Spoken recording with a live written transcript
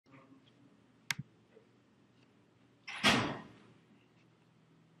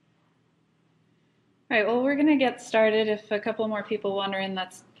All right, well, we're going to get started. If a couple more people wander in,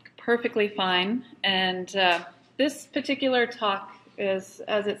 that's perfectly fine. And this particular talk is,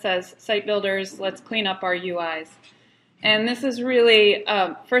 as it says, Site Builders, Let's Clean Up Our UIs. And this is really,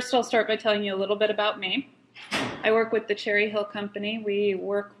 first I'll start by telling you a little bit about me. I work with the Cherry Hill Company. We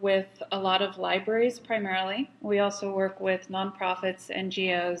work with a lot of libraries primarily. We also work with nonprofits,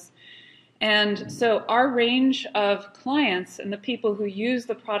 NGOs. And so our range of clients and the people who use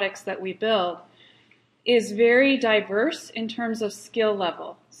the products that we build is very diverse in terms of skill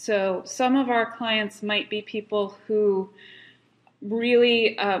level. So some of our clients might be people who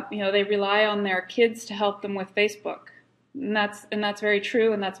really, they rely on their kids to help them with Facebook. And that's very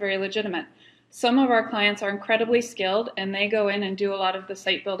true, and that's very legitimate. Some of our clients are incredibly skilled, and they go in and do a lot of the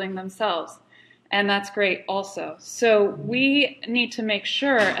site building themselves. And that's great also. So we need to make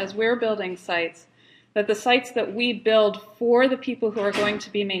sure, as we're building sites, that the sites that we build for the people who are going to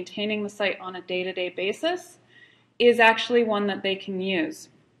be maintaining the site on a day-to-day basis is actually one that they can use.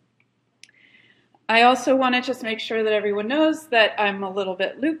 I also want to just make sure that everyone knows that I'm a little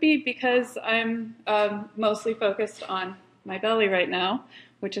bit loopy because I'm mostly focused on my belly right now,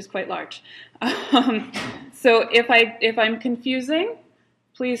 which is quite large. So if I'm confusing,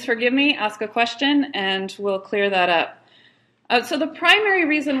 please forgive me, ask a question, and we'll clear that up. So the primary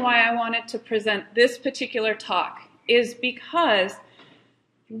reason why I wanted to present this particular talk is because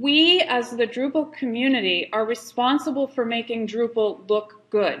we, as the Drupal community, are responsible for making Drupal look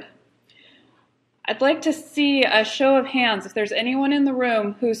good. I'd like to see a show of hands if there's anyone in the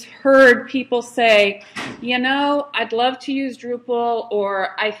room who's heard people say, you know, I'd love to use Drupal,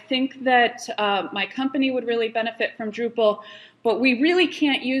 or I think that my company would really benefit from Drupal, but we really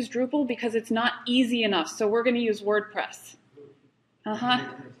can't use Drupal because it's not easy enough, so we're going to use WordPress.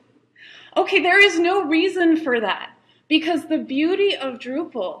 Okay, there is no reason for that, because the beauty of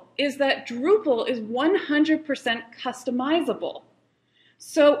Drupal is that Drupal is 100% customizable.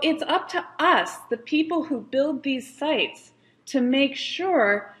 So it's up to us, the people who build these sites, to make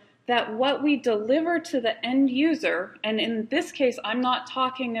sure that what we deliver to the end user, and in this case, I'm not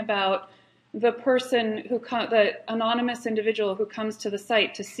talking about the person who, the anonymous individual who comes to the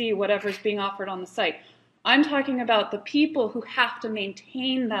site to see whatever's being offered on the site. I'm talking about the people who have to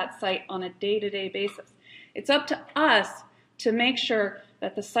maintain that site on a day-to-day basis. It's up to us to make sure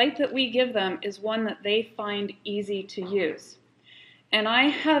that the site that we give them is one that they find easy to use. And I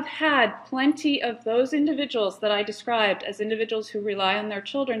have had plenty of those individuals that I described as individuals who rely on their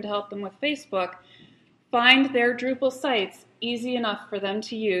children to help them with Facebook find their Drupal sites easy enough for them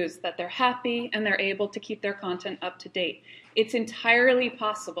to use, that they're happy and they're able to keep their content up to date. It's entirely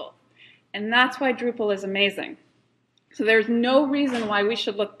possible. And that's why Drupal is amazing. So there's no reason why we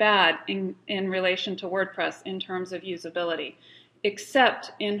should look bad in relation to WordPress in terms of usability,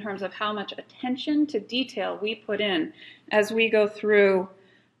 except in terms of how much attention to detail we put in as we go through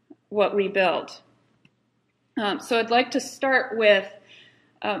what we build. So I'd like to start with,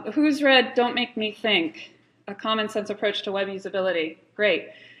 who's read Don't Make Me Think? A Common Sense Approach to Web Usability. Great.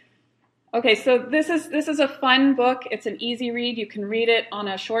 Okay, so this is a fun book. It's an easy read. You can read it on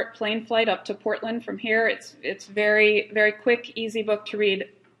a short plane flight up to Portland from here. It's very, very quick, easy book to read.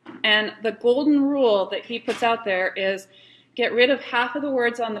 And the golden rule that he puts out there is get rid of half of the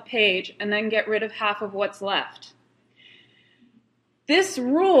words on the page and then get rid of half of what's left. This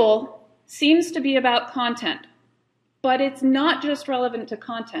rule seems to be about content, but it's not just relevant to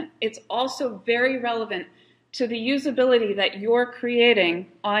content. It's also very relevant to the usability that you're creating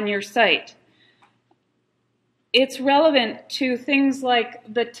on your site. It's relevant to things like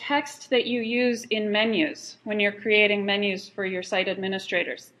the text that you use in menus when you're creating menus for your site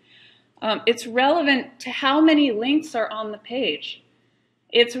administrators. It's relevant to how many links are on the page.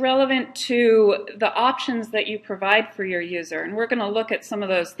 It's relevant to the options that you provide for your user. And we're going to look at some of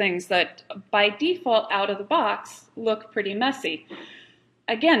those things that by default out of the box look pretty messy.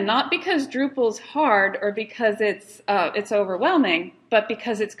 Again, not because Drupal's hard or because it's overwhelming, but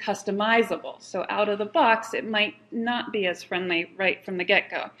because it's customizable. So out of the box, it might not be as friendly right from the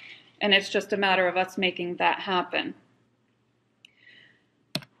get-go. And it's just a matter of us making that happen.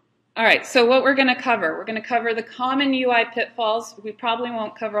 All right, so what we're going to cover the common UI pitfalls. We probably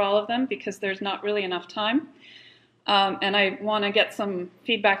won't cover all of them because there's not really enough time. And I want to get some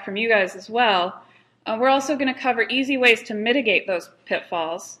feedback from you guys as well. We're also going to cover easy ways to mitigate those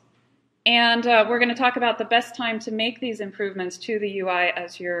pitfalls. And we're going to talk about the best time to make these improvements to the UI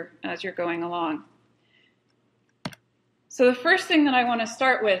as you're going along. So the first thing that I want to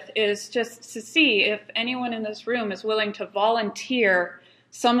start with is just to see if anyone in this room is willing to volunteer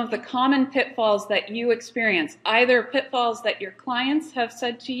some of the common pitfalls that you experience, either pitfalls that your clients have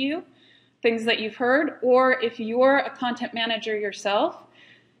said to you things that you've heard, or if you're a content manager yourself,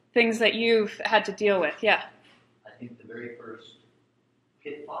 things that you've had to deal with. Yeah. I think the very first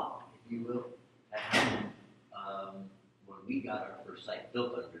pitfall, if you will, that happened when we got our first site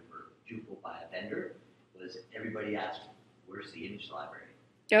built under Drupal by a vendor, was everybody asked, where's the image library?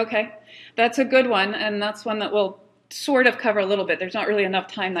 Okay, that's a good one, and that's one that we'll sort of cover a little bit. There's not really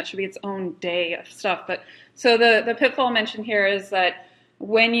enough time. That should be its own day of stuff. But so the pitfall mentioned here is that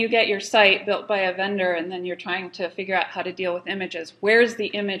when you get your site built by a vendor and then you're trying to figure out how to deal with images, where's the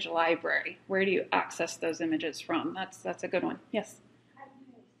image library? Where do you access those images from? That's a good one. Yes?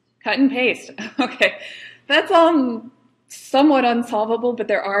 Cut and paste. Okay, that's somewhat unsolvable, but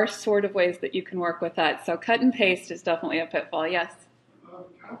there are sort of ways that you can work with that. So cut and paste is definitely a pitfall. Yes?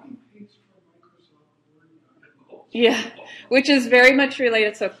 Copy paste from Microsoft Word. Yeah, which is very much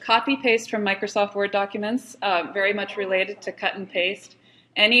related. So copy paste from Microsoft Word documents, very much related to cut and paste.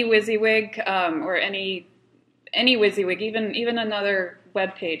 Any WYSIWYG or any WYSIWYG, even another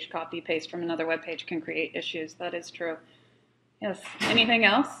web page, copy paste from another web page can create issues. That is true. Yes. Anything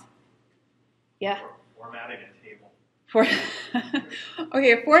else? Yeah. Formatting a table.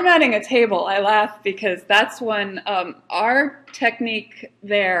 Okay, formatting a table, I laugh because that's when our technique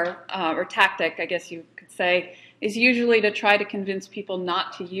there, or tactic, I guess you could say, is usually to try to convince people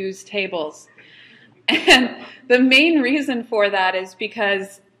not to use tables. And the main reason for that is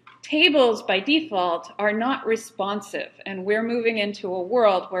because tables by default are not responsive, and we're moving into a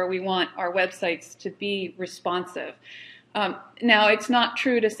world where we want our websites to be responsive. Now, it's not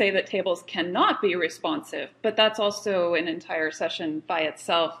true to say that tables cannot be responsive, but that's also an entire session by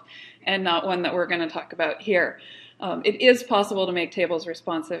itself and not one that we're going to talk about here. It is possible to make tables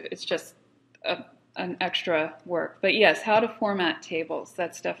responsive. It's just an extra work. But yes, how to format tables,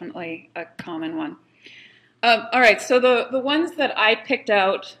 that's definitely a common one. All right, so the ones that I picked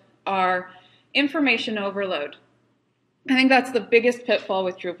out are information overload. I think that's the biggest pitfall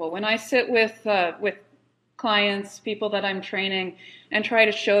with Drupal. When I sit with clients, people that I'm training, and try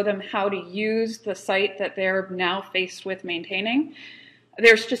to show them how to use the site that they're now faced with maintaining,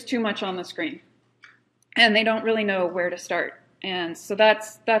 there's just too much on the screen. And they don't really know where to start. And so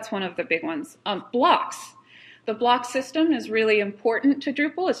that's one of the big ones. Blocks. The block system is really important to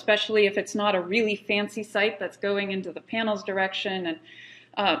Drupal, especially if it's not a really fancy site that's going into the panels direction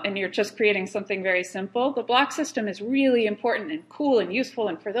and you're just creating something very simple. The block system is really important and cool and useful,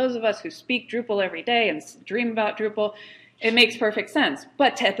 and for those of us who speak Drupal every day and dream about Drupal, it makes perfect sense.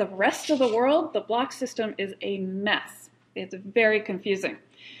 But to the rest of the world, the block system is a mess. It's very confusing.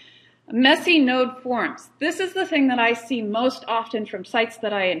 Messy node forms. This is the thing that I see most often from sites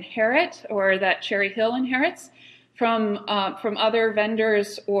that I inherit or that Cherry Hill inherits from other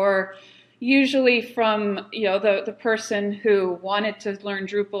vendors, or usually from the person who wanted to learn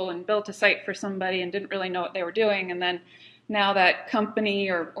Drupal and built a site for somebody and didn't really know what they were doing, and then now that company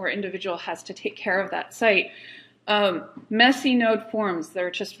or individual has to take care of that site. Messy node forms, they're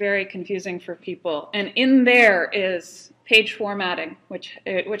just very confusing for people. And in there is page formatting,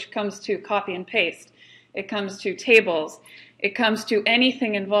 which comes to copy and paste. It comes to tables. It comes to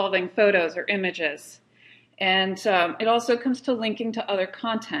anything involving photos or images. And it also comes to linking to other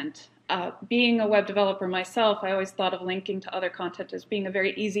content. Being a web developer myself, I always thought of linking to other content as being a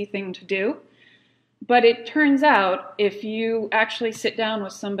very easy thing to do. But it turns out, if you actually sit down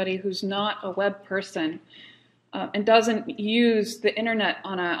with somebody who's not a web person and doesn't use the internet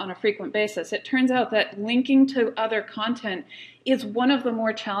on a frequent basis, it turns out that linking to other content is one of the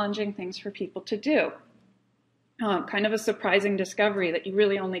more challenging things for people to do. Kind of a surprising discovery that you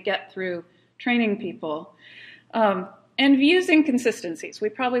really only get through training people. And views inconsistencies. We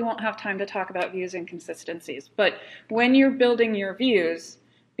probably won't have time to talk about views inconsistencies, but when you're building your views,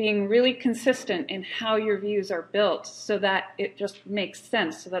 being really consistent in how your views are built so that it just makes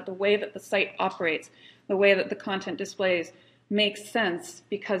sense, so that the way that the site operates, the way that the content displays makes sense,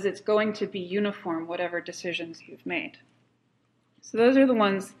 because it's going to be uniform, whatever decisions you've made. So those are the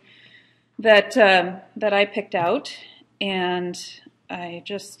ones that I picked out, and I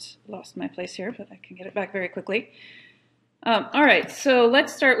just lost my place here, but I can get it back very quickly. All right, so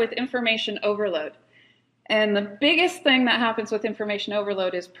let's start with information overload. And the biggest thing that happens with information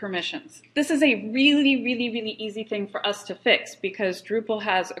overload is permissions. This is a really, really, really easy thing for us to fix because Drupal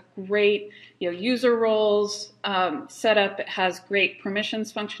has a great user roles set up. It has great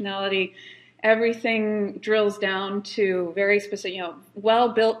permissions functionality. Everything drills down to very specific,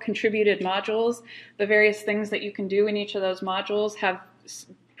 well-built contributed modules. The various things that you can do in each of those modules have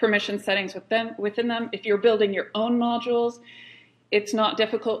permission settings within them. If you're building your own modules, it's not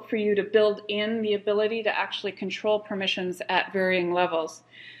difficult for you to build in the ability to actually control permissions at varying levels.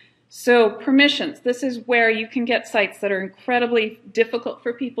 So permissions, this is where you can get sites that are incredibly difficult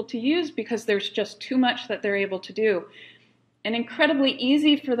for people to use because there's just too much that they're able to do, and incredibly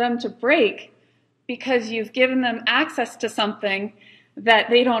easy for them to break because you've given them access to something that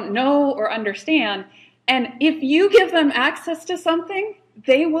they don't know or understand. And if you give them access to something,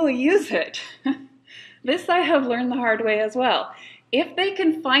 they will use it. This I have learned the hard way as well. If they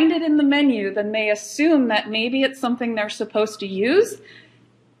can find it in the menu, then they assume that maybe it's something they're supposed to use,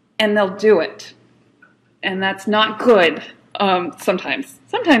 and they'll do it. And that's not good sometimes.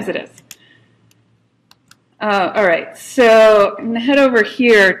 Sometimes it is. All right, so I'm going to head over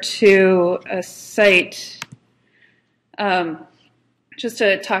here to a site just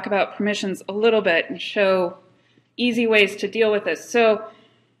to talk about permissions a little bit and show easy ways to deal with this. So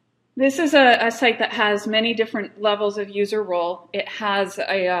this is a site that has many different levels of user role. It has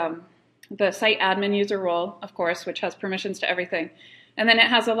the site admin user role, of course, which has permissions to everything. And then it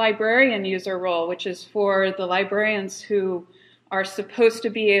has a librarian user role, which is for the librarians who are supposed to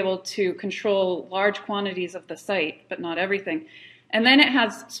be able to control large quantities of the site, but not everything. And then it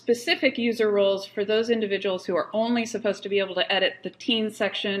has specific user roles for those individuals who are only supposed to be able to edit the teen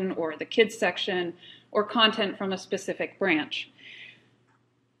section or the kids section or content from a specific branch.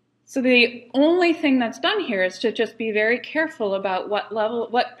 So the only thing that's done here is to just be very careful about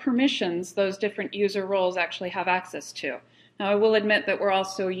what permissions those different user roles actually have access to. Now, I will admit that we're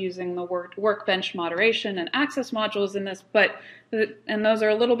also using the workbench moderation and access modules in this, and those are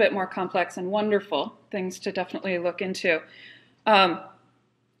a little bit more complex and wonderful things to definitely look into. But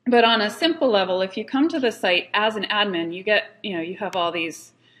on a simple level, if you come to the site as an admin, you have all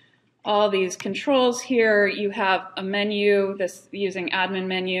these controls here. You have a menu, this using admin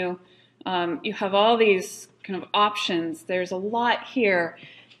menu. You have all these kind of options. There's a lot here,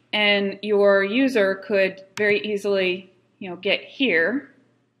 and your user could very easily get here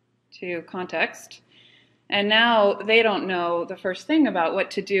to context, and now they don't know the first thing about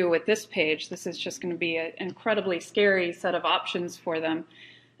what to do with this page. This is just going to be an incredibly scary set of options for them,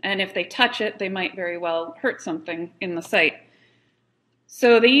 and if they touch it, they might very well hurt something in the site.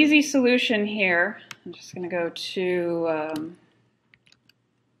 So the easy solution here, I'm just going to go to,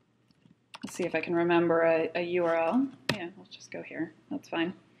 let's see if I can remember a URL. Yeah, let's just go here. That's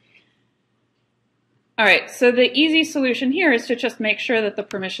fine. All right, so the easy solution here is to just make sure that the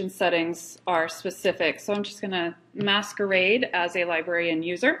permission settings are specific. So I'm just going to masquerade as a librarian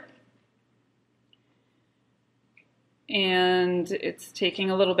user. And it's taking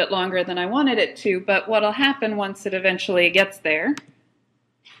a little bit longer than I wanted it to, but what'll happen once it eventually gets there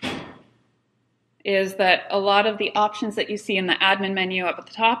is that a lot of the options that you see in the admin menu up at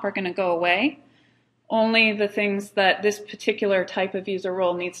the top are going to go away. Only the things that this particular type of user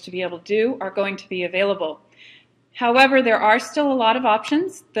role needs to be able to do are going to be available. However, there are still a lot of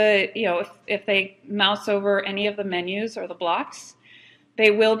options. If they mouse over any of the menus or the blocks, they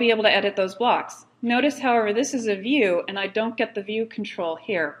will be able to edit those blocks. Notice, however, this is a view, and I don't get the view control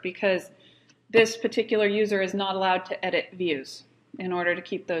here because this particular user is not allowed to edit views in order to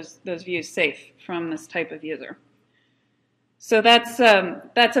keep those views safe from this type of user. So that's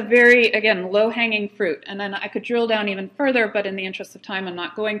a very, again, low-hanging fruit. And then I could drill down even further, but in the interest of time, I'm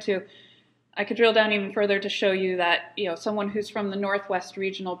not going to. I could drill down even further to show you that someone who's from the Northwest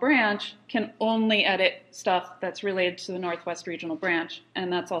Regional Branch can only edit stuff that's related to the Northwest Regional Branch,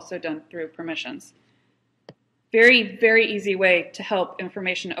 and that's also done through permissions. Very, very easy way to help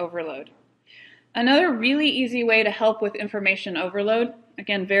information overload. Another really easy way to help with information overload,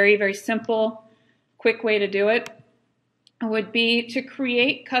 again, very, very simple, quick way to do it, would be to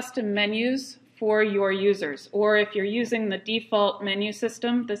create custom menus for your users. Or if you're using the default menu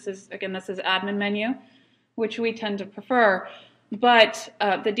system, this is admin menu, which we tend to prefer, but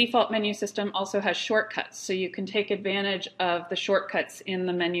the default menu system also has shortcuts, so you can take advantage of the shortcuts in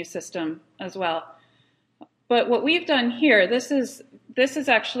the menu system as well. But what we've done here, this is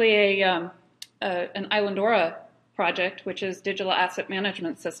actually an Islandora project, which is digital asset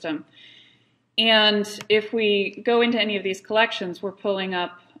management system. And if we go into any of these collections, we're pulling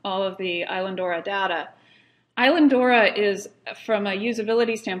up all of the Islandora data. Islandora is, from a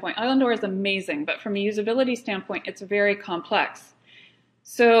usability standpoint, Islandora is amazing, but from a usability standpoint, it's very complex.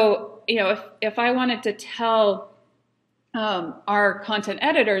 So, if I wanted to tell our content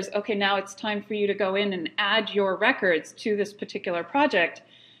editors, okay, now it's time for you to go in and add your records to this particular project,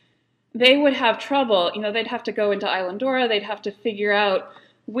 they would have trouble. They'd have to go into Islandora, they'd have to figure out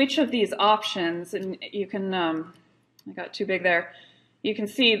which of these options, and you can, I got too big there, you can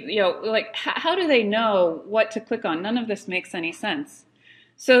see, how do they know what to click on? None of this makes any sense.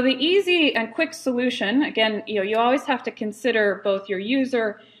 So the easy and quick solution, again, you always have to consider both your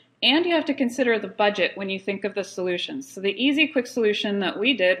user and you have to consider the budget when you think of the solutions. So the easy, quick solution that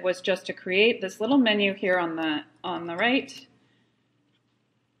we did was just to create this little menu here on the right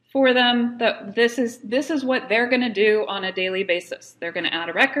for them. That this is what they're going to do on a daily basis. They're going to add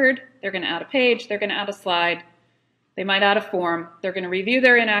a record, they're going to add a page, they're going to add a slide, they might add a form, they're going to review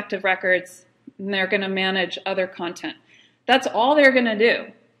their inactive records, and they're going to manage other content. That's all they're going to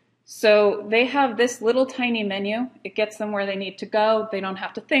do. So they have this little tiny menu. It gets them where they need to go. They don't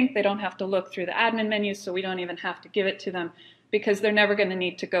have to think. They don't have to look through the admin menu, so we don't even have to give it to them because they're never going to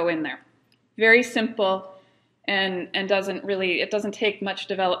need to go in there. Very simple and it doesn't take much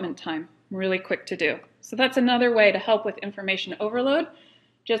development time. Really quick to do. So that's another way to help with information overload.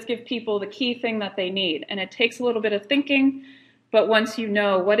 Just give people the key thing that they need. And it takes a little bit of thinking, but once you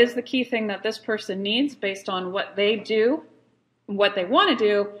know what is the key thing that this person needs based on what they do, what they want to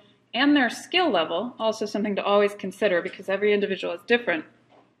do, and their skill level, also something to always consider because every individual is different,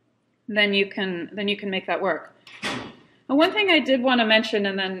 then you can make that work. And one thing I did want to mention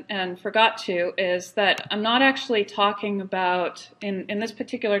and forgot to is that I'm not actually talking about, in this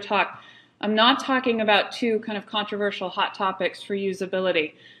particular talk, I'm not talking about two kind of controversial hot topics for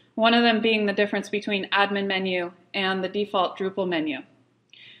usability. One of them being the difference between admin menu and the default Drupal menu.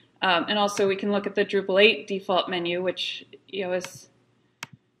 And also we can look at the Drupal 8 default menu, which is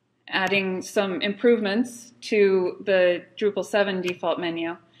adding some improvements to the Drupal 7 default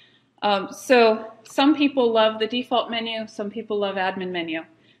menu. So some people love the default menu, some people love admin menu.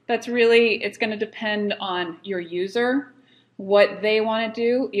 That's really, it's going to depend on your user, what they want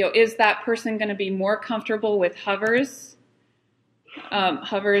to do. Is that person going to be more comfortable with hovers?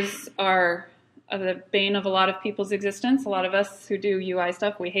 Hovers are the bane of a lot of people's existence. A lot of us who do UI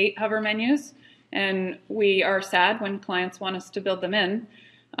stuff, we hate hover menus, and we are sad when clients want us to build them in.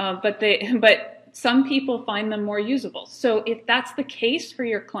 But some people find them more usable. So if that's the case for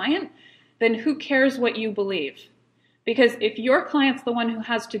your client, then who cares what you believe? Because if your client's the one who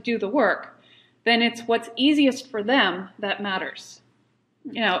has to do the work, then it's what's easiest for them that matters.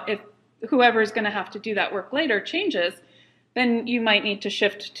 If whoever's going to have to do that work later changes, then you might need to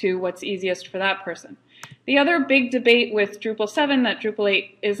shift to what's easiest for that person. The other big debate with Drupal 7 that Drupal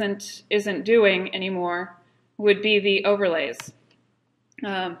 8 isn't doing anymore would be the overlays.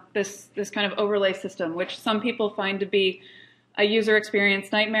 This kind of overlay system, which some people find to be a user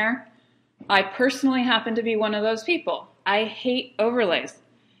experience nightmare. I personally happen to be one of those people. I hate overlays.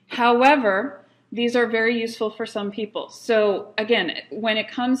 However, these are very useful for some people. So again, when it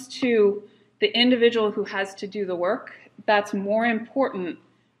comes to the individual who has to do the work, that's more important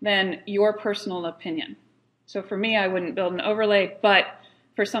than your personal opinion. So for me, I wouldn't build an overlay, but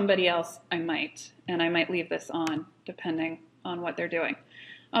for somebody else, I might. And I might leave this on, depending on what they're doing.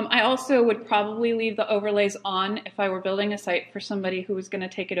 I also would probably leave the overlays on if I were building a site for somebody who was going to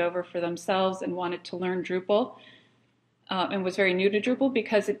take it over for themselves and wanted to learn Drupal and was very new to Drupal,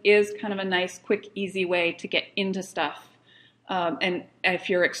 because it is kind of a nice, quick, easy way to get into stuff. And if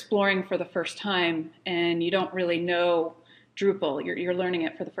you're exploring for the first time and you don't really know Drupal, you're learning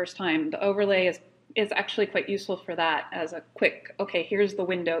it for the first time, the overlay is actually quite useful for that as a quick, okay, here's the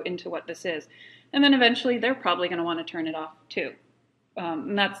window into what this is. And then eventually they're probably going to want to turn it off too.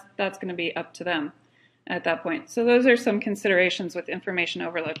 And that's going to be up to them at that point. So those are some considerations with information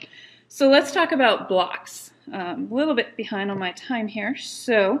overload. So let's talk about blocks. A little bit behind on my time here.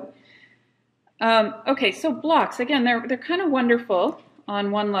 So, okay, so blocks, again, they're kind of wonderful on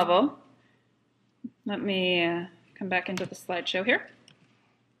one level. Let me come back into the slideshow here.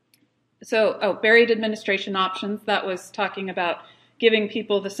 So, buried administration options, that was talking about giving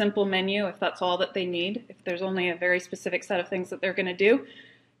people the simple menu if that's all that they need. If there's only a very specific set of things that they're going to do,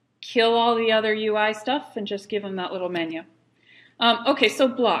 kill all the other UI stuff and just give them that little menu. Okay, so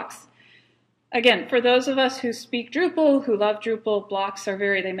blocks. Again, for those of us who speak Drupal, who love Drupal, blocks are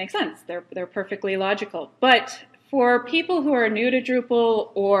they make sense. They're perfectly logical. But for people who are new to Drupal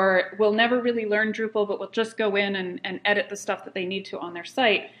or will never really learn Drupal but will just go in and edit the stuff that they need to on their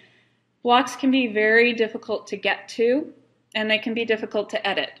site, blocks can be very difficult to get to, and they can be difficult to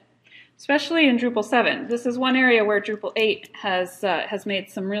edit, especially in Drupal 7. This is one area where Drupal 8 has made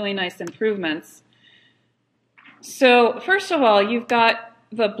some really nice improvements. So first of all, you've got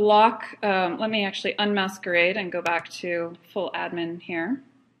the block. Let me actually unmasquerade and go back to full admin here.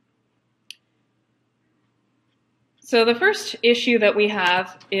 So the first issue that we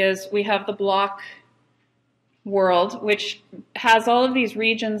have is we have the block world, which has all of these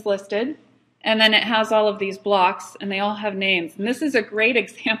regions listed. And then it has all of these blocks, and they all have names. And this is a great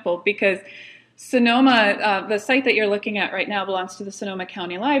example because Sonoma, the site that you're looking at right now belongs to the Sonoma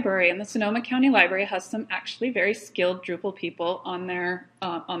County Library, and the Sonoma County Library has some actually very skilled Drupal people on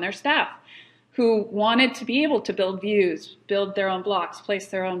their staff who wanted to be able to build views, build their own blocks, place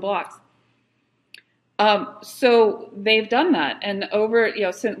their own blocks. So they've done that, and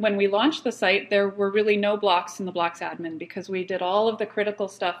since when we launched the site, there were really no blocks in the blocks admin because we did all of the critical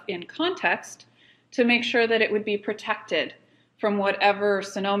stuff in context to make sure that it would be protected from whatever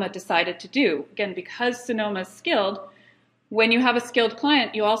Sonoma decided to do. Again, because Sonoma's skilled, when you have a skilled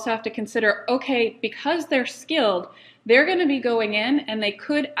client, you also have to consider, okay, because they're skilled, they're going to be going in and they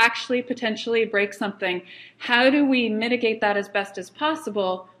could actually potentially break something. How do we mitigate that as best as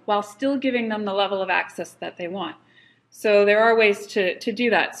possible while still giving them the level of access that they want? So there are ways to do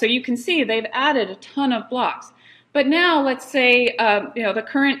that. So you can see they've added a ton of blocks. But now let's say the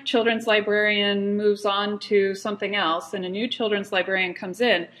current children's librarian moves on to something else and a new children's librarian comes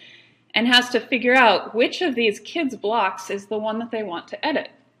in and has to figure out which of these kids' blocks is the one that they want to edit.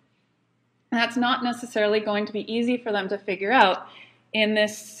 And that's not necessarily going to be easy for them to figure out in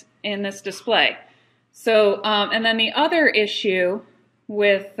this display. So and then the other issue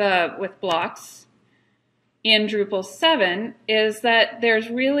with blocks in Drupal 7 is that there's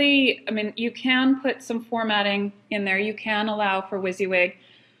really, you can put some formatting in there, you can allow for WYSIWYG,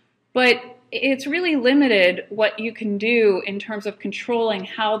 but it's really limited what you can do in terms of controlling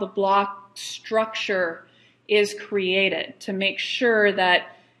how the block structure is created to make sure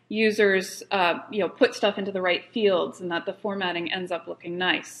that users put stuff into the right fields and that the formatting ends up looking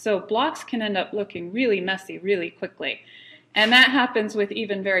nice. So blocks can end up looking really messy really quickly. And that happens with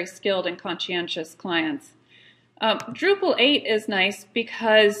even very skilled and conscientious clients. Drupal 8 is nice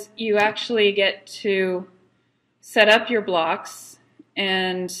because you actually get to set up your blocks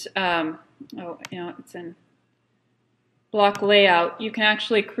and, it's in block layout. You can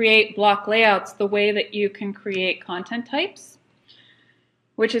actually create block layouts the way that you can create content types,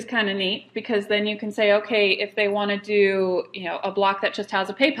 which is kind of neat because then you can say, okay, if they want to do, a block that just has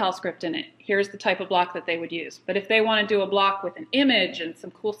a PayPal script in it, here's the type of block that they would use. But if they want to do a block with an image and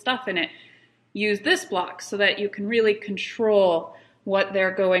some cool stuff in it, use this block so that you can really control what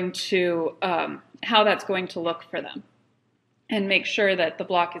they're going to, how that's going to look for them and make sure that the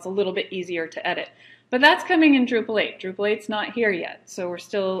block is a little bit easier to edit. But that's coming in Drupal 8. Drupal 8's not here yet, so we're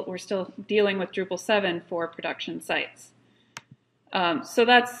still dealing with Drupal 7 for production sites. So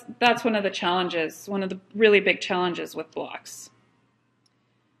that's one of the challenges, one of the really big challenges with blocks.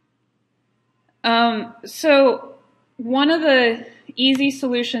 So one of the easy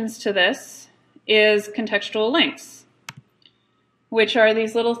solutions to this is contextual links, which are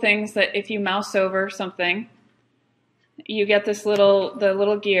these little things that if you mouse over something, you get the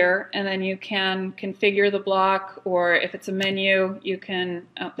little gear, and then you can configure the block, or if it's a menu, you can,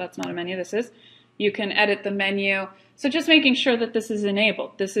 that's not a menu, you can edit the menu. So just making sure that this is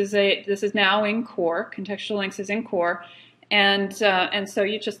enabled. This is now in core, contextual links is in core, and so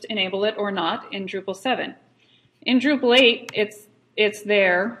you just enable it or not in Drupal 7. In Drupal 8, it's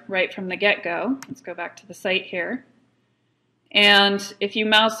there right from the get-go. Let's go back to the site here. And if you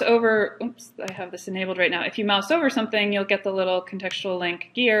mouse over, oops, I have this enabled right now. If you mouse over something, you'll get the little contextual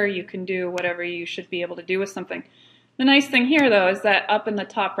link gear. You can do whatever you should be able to do with something. The nice thing here, though, is that up in the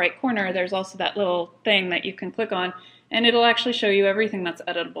top right corner, there's also that little thing that you can click on, and it'll actually show you everything that's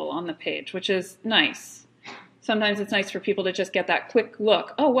editable on the page, which is nice. Sometimes it's nice for people to just get that quick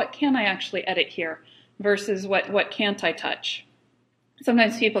look. Oh, what can I actually edit here versus what can't I touch?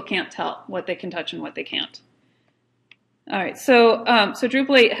 Sometimes people can't tell what they can touch and what they can't. All right, so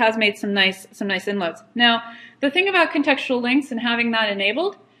Drupal 8 has made some nice inroads. Now, the thing about contextual links and having that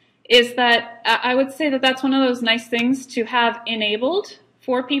enabled is that I would say that that's one of those nice things to have enabled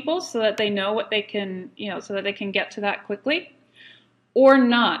for people so that they know what they can, so that they can get to that quickly, or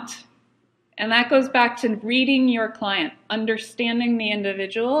not. And that goes back to reading your client, understanding the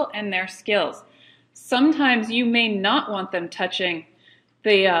individual and their skills. Sometimes you may not want them touching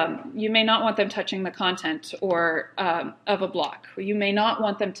the content or of a block. You may not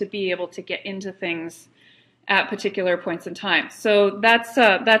want them to be able to get into things at particular points in time. So that's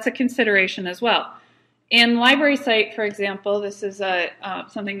a consideration as well. In Library Site, for example, this is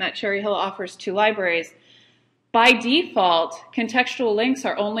something that Cherry Hill offers to libraries. By default, contextual links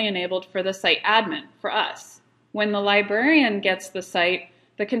are only enabled for the site admin, for us. When the librarian gets the site,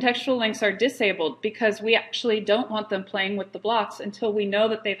 the contextual links are disabled because we actually don't want them playing with the blocks until we know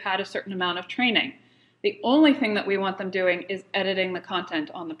that they've had a certain amount of training. The only thing that we want them doing is editing the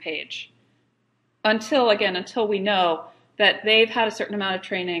content on the page. Until we know that they've had a certain amount of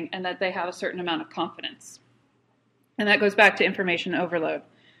training and that they have a certain amount of confidence. And that goes back to information overload.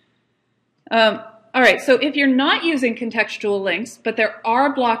 All right, so if you're not using contextual links, but there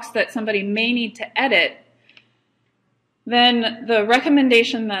are blocks that somebody may need to edit, then the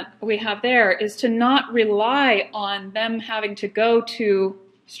recommendation that we have there is to not rely on them having to go to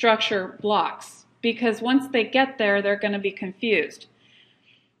structure blocks, because once they get there, they're going to be confused.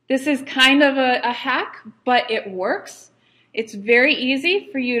 This is kind of a hack, but it works. It's very easy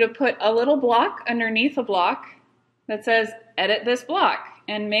for you to put a little block underneath a block that says, edit this block,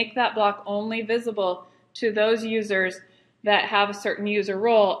 and make that block only visible to those users that have a certain user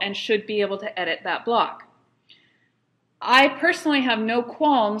role and should be able to edit that block. I personally have no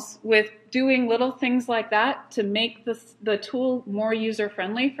qualms with doing little things like that to make the tool more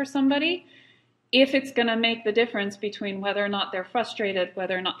user-friendly for somebody, if it's going to make the difference between whether or not they're frustrated,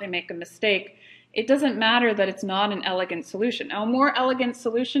 whether or not they make a mistake. It doesn't matter that it's not an elegant solution. Now, a more elegant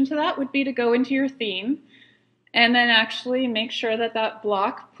solution to that would be to go into your theme and then actually make sure that that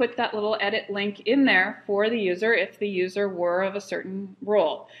block, put that little edit link in there for the user if the user were of a certain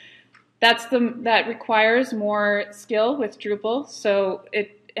role. That requires more skill with Drupal,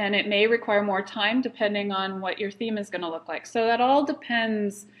 and it may require more time depending on what your theme is going to look like. So that all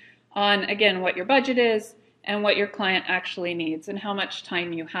depends on, again, what your budget is and what your client actually needs and how much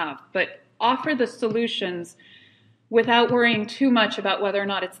time you have. But offer the solutions without worrying too much about whether or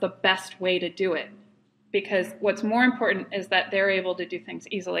not it's the best way to do it. Because what's more important is that they're able to do things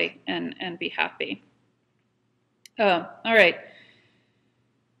easily and be happy. All right.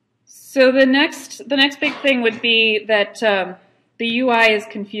 So the next big thing would be that the UI is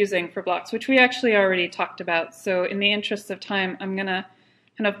confusing for blocks, which we actually already talked about. So in the interest of time, I'm going to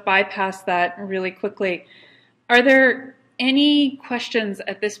kind of bypass that really quickly. Are there any questions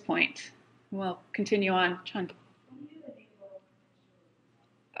at this point? We'll continue on. John.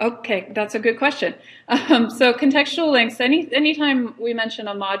 Okay, that's a good question. So contextual links, anytime we mention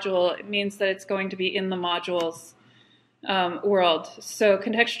a module, it means that it's going to be in the modules world. So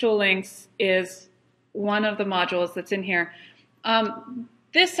contextual links is one of the modules that's in here.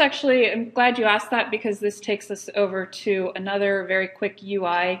 This actually, I'm glad you asked that, because this takes us over to another very quick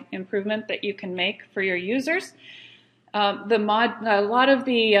UI improvement that you can make for your users. A lot of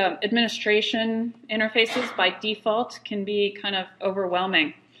the administration interfaces by default can be kind of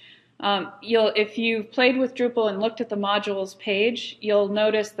overwhelming. If you've played with Drupal and looked at the modules page, you'll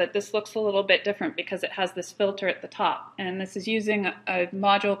notice that this looks a little bit different because it has this filter at the top. And this is using a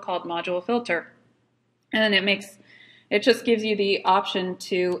module called Module Filter. And it just gives you the option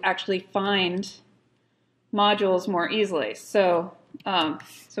to actually find modules more easily. So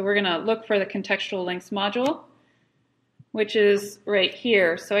we're going to look for the contextual links module, which is right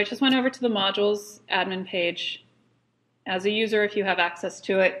here. So I just went over to the modules admin page. As a user, if you have access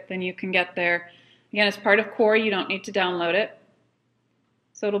to it, then you can get there. Again, it's part of core. You don't need to download it.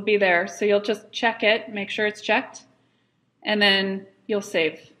 So it'll be there. So you'll just check it, make sure it's checked, and then you'll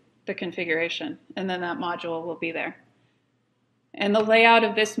save the configuration, and then that module will be there. And the layout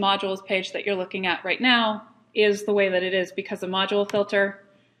of this modules page that you're looking at right now is the way that it is because of module filter.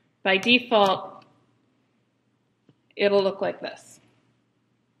 By default, it'll look like this.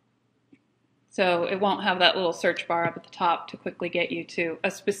 So it won't have that little search bar up at the top to quickly get you to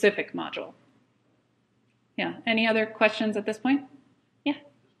a specific module. Yeah, any other questions at this point? Yeah?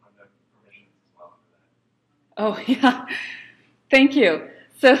 Oh, yeah. Thank you.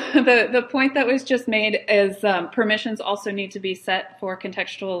 So the point that was just made is permissions also need to be set for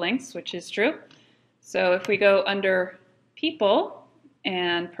contextual links, which is true. So if we go under People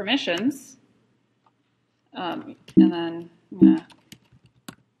and Permissions, and then I'm going to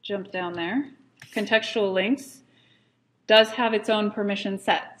jump down there. Contextual links does have its own permission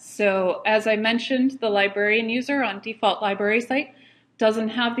set. So as I mentioned, the librarian user on default library site doesn't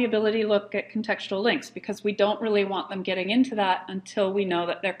have the ability to look at contextual links because we don't really want them getting into that until we know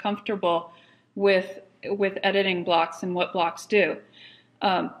that they're comfortable with editing blocks and what blocks do.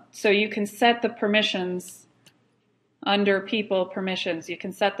 So you can set the permissions under People Permissions. You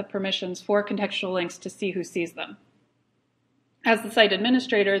can set the permissions for contextual links to see who sees them. As the site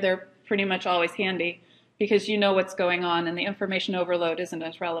administrator, they're pretty much always handy because you know what's going on and the information overload isn't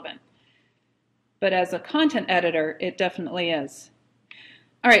as relevant. But as a content editor, it definitely is.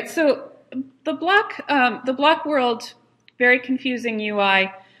 All right, so the block world, very confusing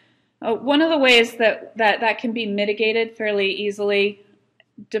UI. One of the ways that can be mitigated fairly easily,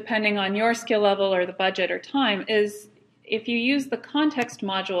 depending on your skill level or the budget or time, is if you use the context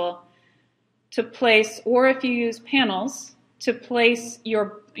module to place, or if you use panels to place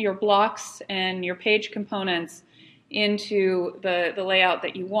your blocks and your page components into the layout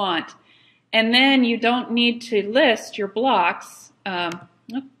that you want. And then you don't need to list your blocks.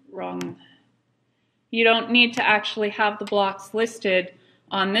 Wrong You don't need to actually have the blocks listed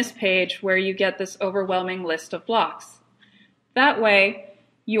on this page where you get this overwhelming list of blocks. That way,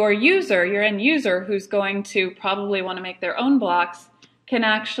 your user, your end user, who's going to probably want to make their own blocks, can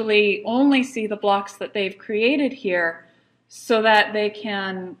actually only see the blocks that they've created here so that they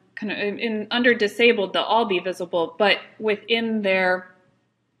can, under disabled, they'll all be visible, but within their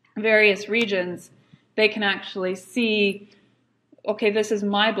various regions, they can actually see, okay, this is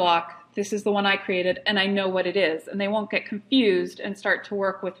my block, this is the one I created, and I know what it is. And they won't get confused and start to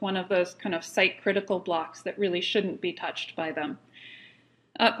work with one of those kind of site-critical blocks that really shouldn't be touched by them.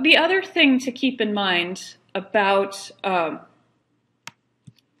 The other thing to keep in mind about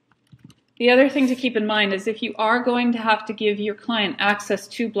is if you are going to have to give your client access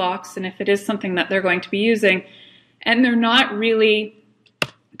to blocks, and if it is something that they're going to be using, and they're not really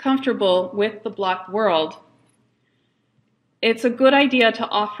comfortable with the block world, it's a good idea to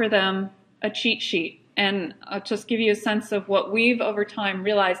offer them a cheat sheet. And I'll just give you a sense of what we've over time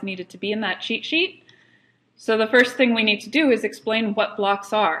realized needed to be in that cheat sheet. So the first thing we need to do is explain what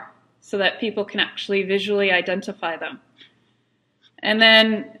blocks are so that people can actually visually identify them. And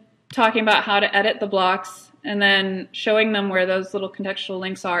then talking about how to edit the blocks, and then showing them where those little contextual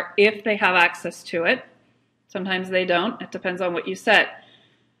links are if they have access to it. Sometimes they don't. It depends on what you set.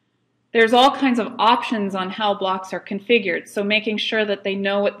 There's all kinds of options on how blocks are configured, so making sure that they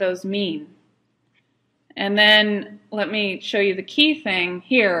know what those mean. And then let me show you the key thing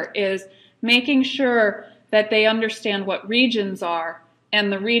here is making sure that they understand what regions are and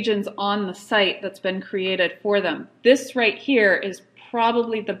the regions on the site that's been created for them. This right here is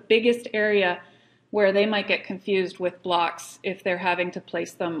probably the biggest area where they might get confused with blocks if they're having to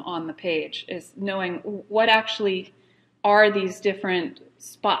place them on the page, is knowing what actually are these different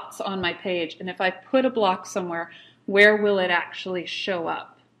spots on my page, and if I put a block somewhere, where will it actually show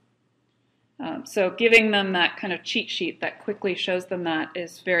up? So giving them that kind of cheat sheet that quickly shows them that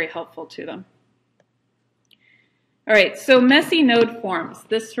is very helpful to them. All right, so messy node forms.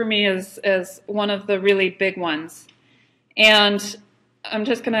 This for me is one of the really big ones. And I'm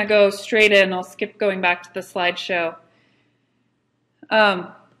just going to go straight in. I'll skip going back to the slideshow.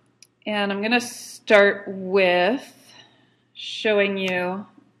 And I'm going to start with showing you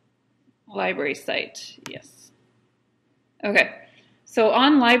library site. Yes. Okay. So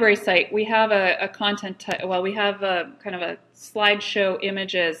on library site, we have a content, well, we have a kind of a slideshow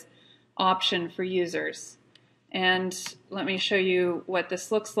images option for users. And let me show you what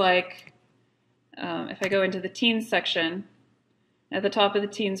this looks like. If I go into the teens section, at the top of the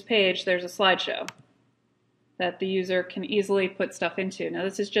teens page, there's a slideshow that the user can easily put stuff into. Now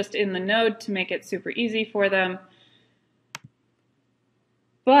this is just in the node to make it super easy for them.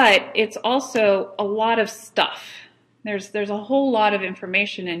 But it's also a lot of stuff. There's a whole lot of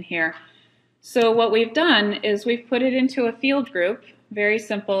information in here. So what we've done is we've put it into a field group. Very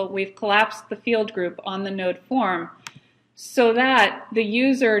simple. We've collapsed the field group on the node form so that the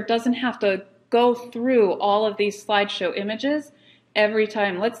user doesn't have to go through all of these slideshow images every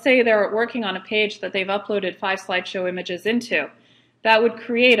time. Let's say they're working on a page that they've uploaded 5 slideshow images into. That would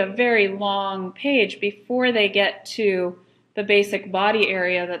create a very long page before they get to the basic body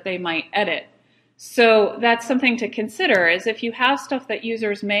area that they might edit. So that's something to consider, is if you have stuff that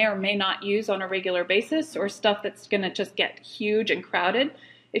users may or may not use on a regular basis, or stuff that's going to just get huge and crowded,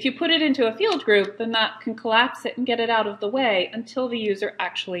 if you put it into a field group, then that can collapse it and get it out of the way until the user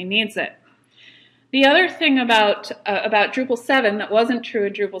actually needs it. The other thing about Drupal 7 that wasn't true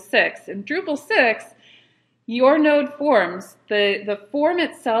in Drupal 6, in Drupal 6, your node forms, the form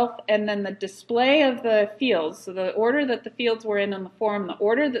itself and then the display of the fields, so the order that the fields were in on the form, the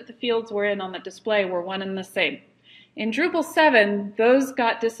order that the fields were in on the display were one and the same. In Drupal 7, those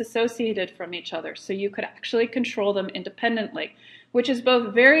got disassociated from each other, so you could actually control them independently, which is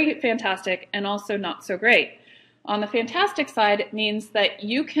both very fantastic and also not so great. On the fantastic side, it means that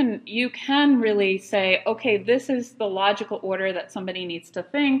you can really say, okay, this is the logical order that somebody needs to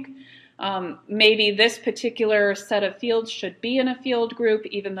think. Maybe this particular set of fields should be in a field group,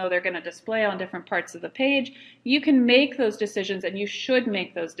 even though they're going to display on different parts of the page. You can make those decisions, and you should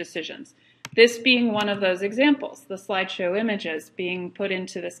make those decisions. This being one of those examples, the slideshow images being put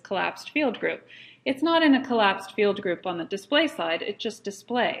into this collapsed field group. It's not in a collapsed field group on the display side, it just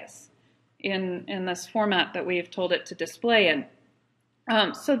displays in this format that we've told it to display in.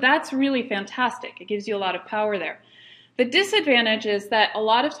 So that's really fantastic. It gives you a lot of power there. The disadvantage is that a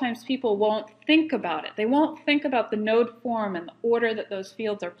lot of times people won't think about it. They won't think about the node form and the order that those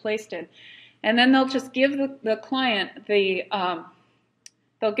fields are placed in. And then they'll just give the client they'll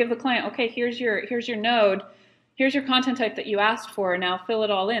give the client, okay, here's your node. here's your content type that you asked for, now fill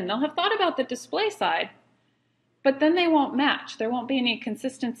it all in. They'll have thought about the display side, but then they won't match. There won't be any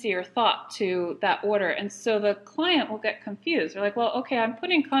consistency or thought to that order. And so the client will get confused. They're like, well, okay, I'm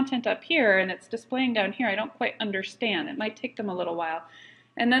putting content up here and it's displaying down here. I don't quite understand. It might take them a little while.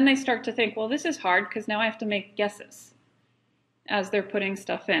 And then they start to think, well, this is hard because now I have to make guesses as they're putting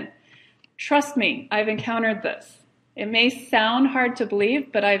stuff in. Trust me, I've encountered this. It may sound hard to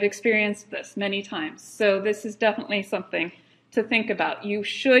believe, but I've experienced this many times. So this is definitely something to think about. You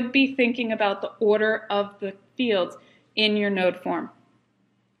should be thinking about the order of the fields in your node form.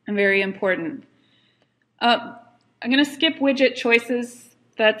 And very important. I'm going to skip widget choices.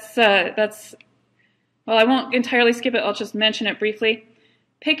 Well, I won't entirely skip it. I'll just mention it briefly.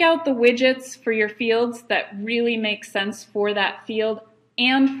 Pick out the widgets for your fields that really make sense for that field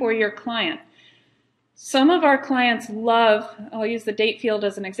and for your client. Some of our clients love, I'll use the date field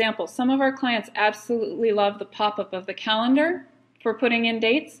as an example, some of our clients absolutely love the pop-up of the calendar for putting in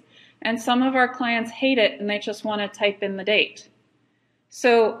dates, and some of our clients hate it and they just want to type in the date.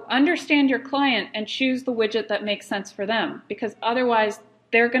 So understand your client and choose the widget that makes sense for them, because otherwise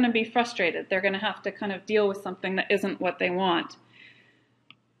they're going to be frustrated. They're going to have to kind of deal with something that isn't what they want.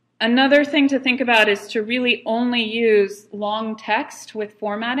 Another thing to think about is to really only use long text with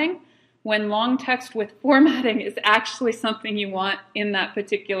formatting when long text with formatting is actually something you want in that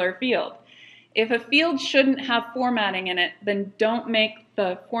particular field. If a field shouldn't have formatting in it, then don't make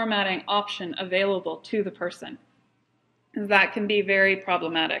the formatting option available to the person. That can be very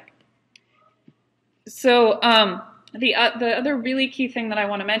problematic. So the other really key thing that I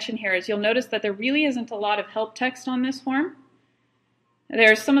want to mention here is you'll notice that there really isn't a lot of help text on this form.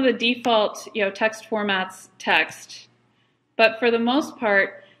 There's some of the default text formats text, but for the most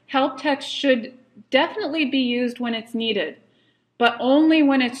part, help text should definitely be used when it's needed, but only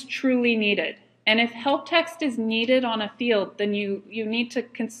when it's truly needed. And if help text is needed on a field, then you need to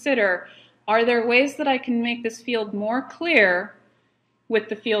consider, are there ways that I can make this field more clear with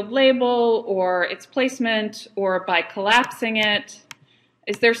the field label or its placement or by collapsing it?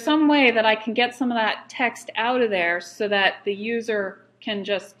 Is there some way that I can get some of that text out of there so that the user can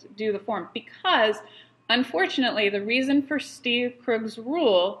just do the form? Because unfortunately, the reason for Steve Krug's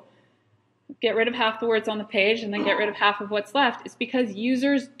rule, get rid of half the words on the page and then get rid of half of what's left, is because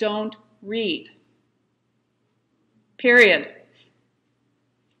users don't read. Period.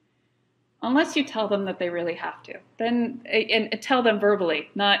 Unless you tell them that they really have to. Then, and tell them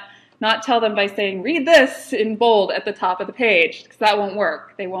verbally, not tell them by saying, read this in bold at the top of the page, because that won't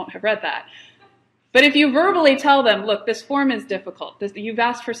work. They won't have read that. But if you verbally tell them, look, this form is difficult. You've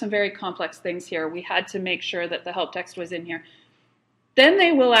asked for some very complex things here. We had to make sure that the help text was in here. Then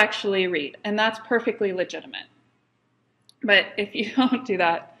they will actually read, and that's perfectly legitimate. But if you don't do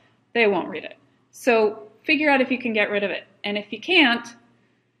that, they won't read it. So figure out if you can get rid of it. And if you can't,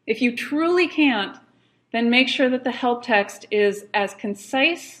 if you truly can't, then make sure that the help text is as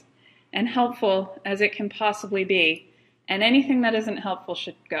concise and helpful as it can possibly be. And anything that isn't helpful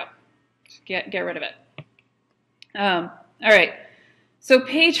should go. Get rid of it. All right, so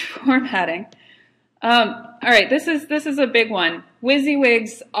page formatting. All right, this is a big one.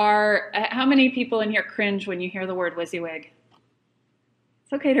 WYSIWYGs are, how many people in here cringe when you hear the word WYSIWYG?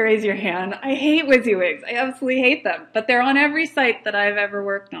 It's okay to raise your hand. I hate WYSIWYGs. I absolutely hate them, but they're on every site that I've ever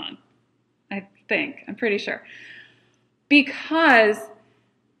worked on, I think. I'm pretty sure. Because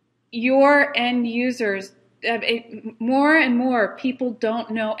your end users, more and more people don't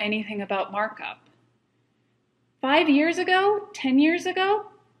know anything about markup. 5 years ago, 10 years ago,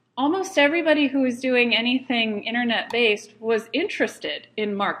 almost everybody who was doing anything internet-based was interested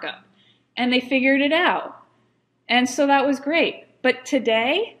in markup, and they figured it out. And so that was great. But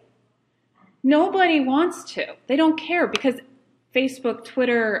today, nobody wants to. They don't care because Facebook,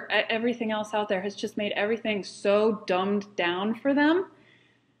 Twitter, everything else out there has just made everything so dumbed down for them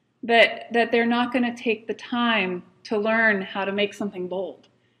that they're not going to take the time to learn how to make something bold.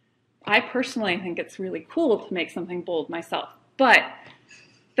 I personally think it's really cool to make something bold myself, but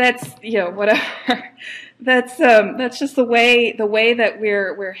that's, whatever. That's just the way that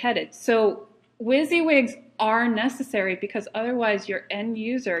we're headed. So WYSIWYGs are necessary because otherwise your end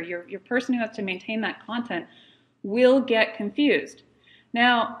user, your person who has to maintain that content, will get confused.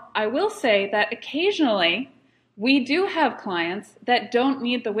 Now, I will say that occasionally we do have clients that don't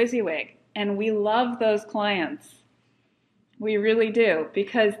need the WYSIWYG, and we love those clients. We really do,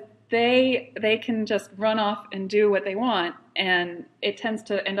 because they can just run off and do what they want, and it tends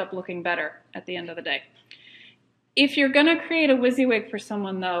to end up looking better at the end of the day. If you're going to create a WYSIWYG for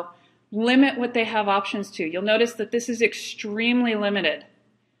someone, though, limit what they have options to. You'll notice that this is extremely limited.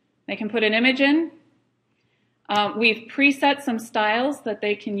 They can put an image in. We've preset some styles that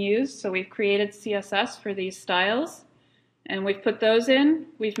they can use, so we've created CSS for these styles, and we've put those in.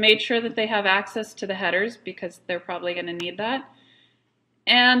 We've made sure that they have access to the headers because they're probably going to need that.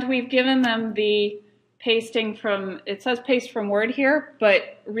 And we've given them the pasting from, it says paste from Word here,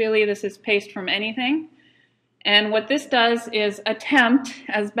 but really this is paste from anything. And what this does is attempt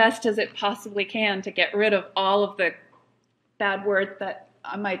as best as it possibly can to get rid of all of the bad words that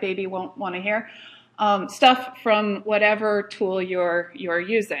my baby won't want to hear. Stuff from whatever tool you're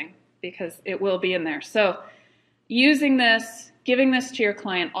using, because it will be in there. So using this, giving this to your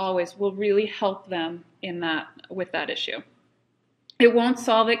client always will really help them with that issue. It won't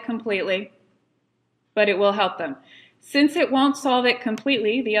solve it completely, but it will help them. Since it won't solve it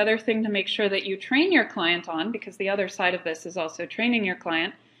completely, the other thing to make sure that you train your client on, because the other side of this is also training your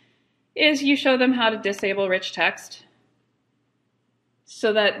client, is you show them how to disable rich text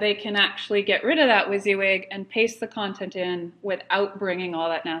so that they can actually get rid of that WYSIWYG and paste the content in without bringing all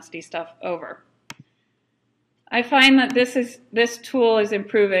that nasty stuff over. I find that this tool is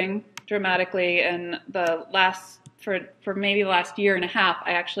improving dramatically in the for maybe the last year and a half.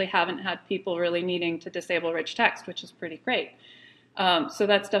 I actually haven't had people really needing to disable rich text, which is pretty great. So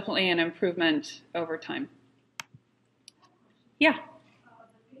that's definitely an improvement over time. Yeah?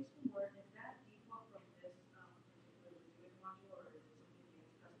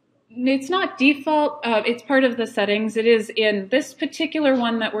 It's not default, it's part of the settings. It is in this particular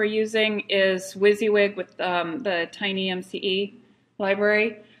one that we're using is WYSIWYG with the tiny MCE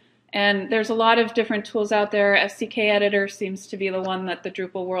library. And there's a lot of different tools out there. FCK Editor seems to be the one that the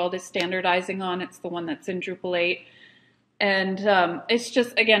Drupal world is standardizing on. It's the one that's in Drupal 8. And it's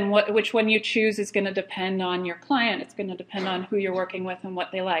just, again, which one you choose is going to depend on your client. It's going to depend on who you're working with and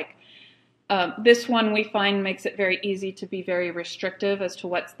what they like. This one we find makes it very easy to be very restrictive as to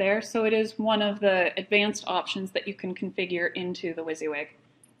what's there. So it is one of the advanced options that you can configure into the WYSIWYG.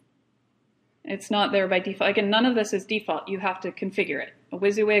 It's not there by default. Again, none of this is default. You have to configure it.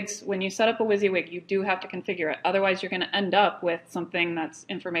 WYSIWYGs, when you set up a WYSIWYG, you do have to configure it. Otherwise, you're going to end up with something that's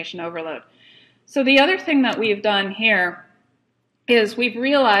information overload. So the other thing that we've done here is we've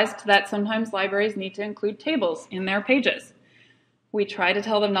realized that sometimes libraries need to include tables in their pages. We try to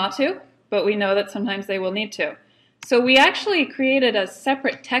tell them not to, but we know that sometimes they will need to. So we actually created a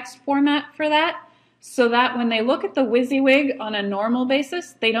separate text format for that, so that when they look at the WYSIWYG on a normal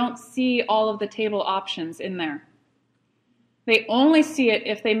basis, they don't see all of the table options in there. They only see it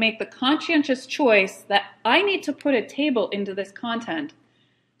if they make the conscientious choice that I need to put a table into this content.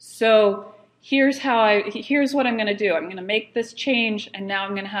 So here's what I'm going to do. I'm going to make this change, and now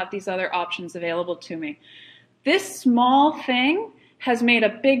I'm going to have these other options available to me. This small thing has made a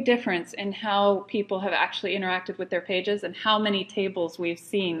big difference in how people have actually interacted with their pages and how many tables we've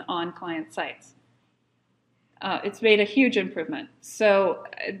seen on client sites. It's made a huge improvement. So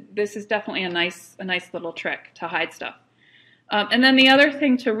this is definitely a nice little trick to hide stuff. And then the other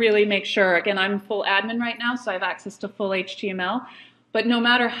thing to really make sure, again, I'm full admin right now, so I have access to full HTML. But no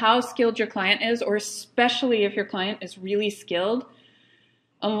matter how skilled your client is, or especially if your client is really skilled,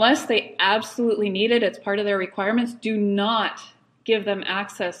 unless they absolutely need it, it's part of their requirements, do not give them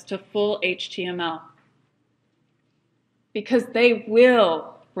access to full HTML. Because they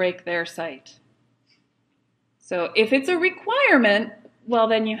will break their site. So if it's a requirement, well,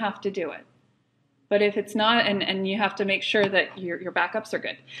 then you have to do it. But if it's not, and you have to make sure that your backups are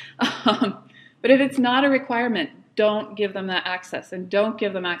good. But if it's not a requirement, don't give them that access, and don't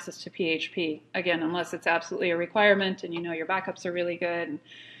give them access to PHP, again, unless it's absolutely a requirement and you know your backups are really good,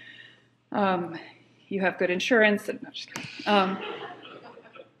 and you have good insurance. And, no, just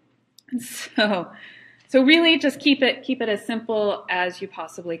kidding. So really just keep it as simple as you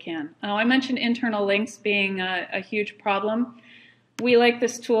possibly can. I mentioned internal links being a huge problem. We like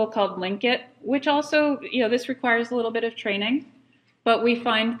this tool called Linkit, which also, this requires a little bit of training, but we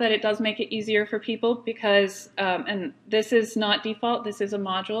find that it does make it easier for people because, and this is not default, this is a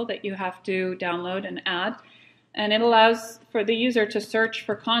module that you have to download and add, and it allows for the user to search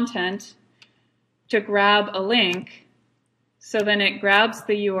for content, to grab a link, so then it grabs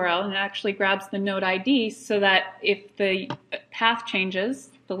the URL and it actually grabs the node ID so that if the path changes,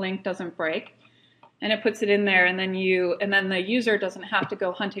 the link doesn't break. And it puts it in there, and then the user doesn't have to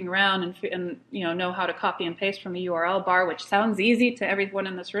go hunting around and know how to copy and paste from the URL bar, which sounds easy to everyone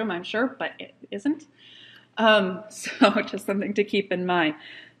in this room, I'm sure, but it isn't. So just something to keep in mind.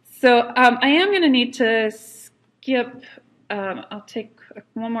 So I am going to need to skip. I'll take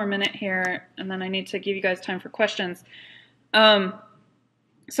one more minute here, and then I need to give you guys time for questions. So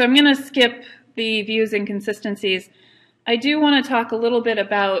I'm going to skip the views inconsistencies. I do want to talk a little bit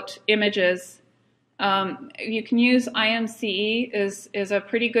about images. You can use IMCE is a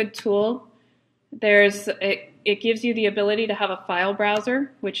pretty good tool. It gives you the ability to have a file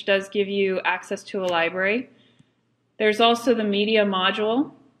browser, which does give you access to a library. There's also the media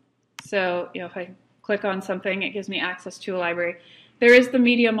module. So, if I click on something, it gives me access to a library. There is the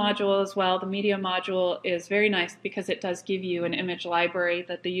media module as well. The media module is very nice because it does give you an image library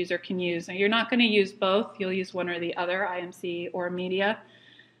that the user can use. Now, you're not going to use both. You'll use one or the other, IMC or media.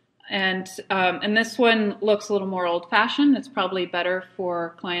 And this one looks a little more old-fashioned. It's probably better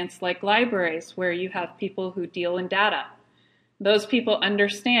for clients like libraries where you have people who deal in data. Those people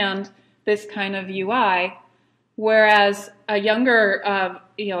understand this kind of UI, whereas a younger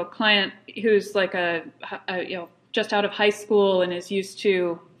client who's like just out of high school and is used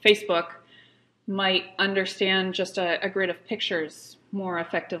to Facebook might understand just a grid of pictures more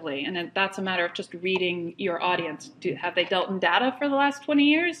effectively. And that's a matter of just reading your audience. Have they dealt in data for the last 20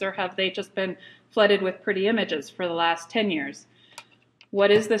 years, or have they just been flooded with pretty images for the last 10 years?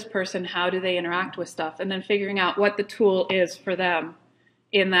 What is this person? How do they interact with stuff? And then figuring out what the tool is for them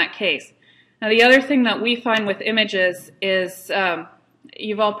in that case. Now, the other thing that we find with images is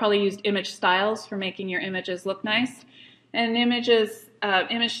you've all probably used image styles for making your images look nice. And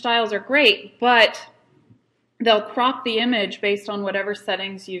image styles are great, but they'll crop the image based on whatever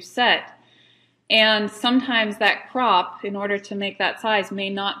settings you set. And sometimes that crop, in order to make that size, may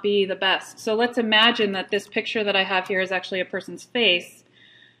not be the best. So let's imagine that this picture that I have here is actually a person's face,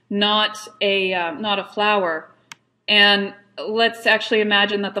 not a flower. And let's actually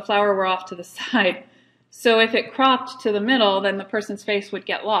imagine that the flower were off to the side. So if it cropped to the middle, then the person's face would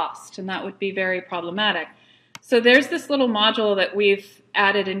get lost, and that would be very problematic. So there's this little module that we've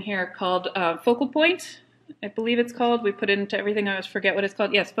added in here called Focal Point. I believe it's called. We put it into everything. I always forget what it's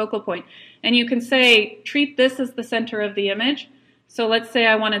called. Yes, Focal Point. And you can say, treat this as the center of the image. So let's say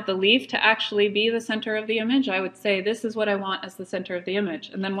I wanted the leaf to actually be the center of the image. I would say, this is what I want as the center of the image.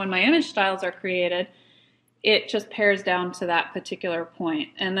 And then when my image styles are created, it just pares down to that particular point.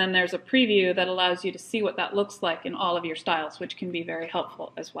 And then there's a preview that allows you to see what that looks like in all of your styles, which can be very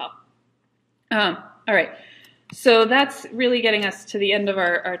helpful as well. All right. So that's really getting us to the end of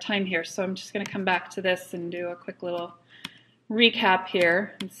our time here. So I'm just going to come back to this and do a quick little recap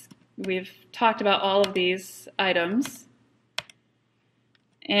here. We've talked about all of these items.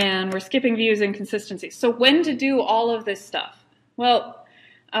 And we're skipping views and consistency. So when to do all of this stuff? Well,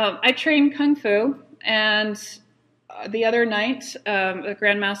 I train Kung Fu, and the other night the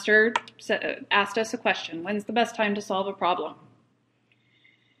Grandmaster asked us a question. When's the best time to solve a problem?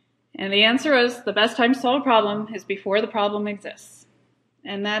 And the answer is, the best time to solve a problem is before the problem exists.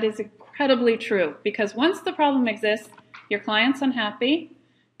 And that is incredibly true, because once the problem exists, your client's unhappy,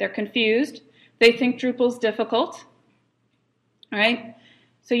 they're confused, they think Drupal's difficult, all right?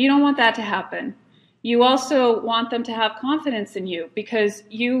 So you don't want that to happen. You also want them to have confidence in you, because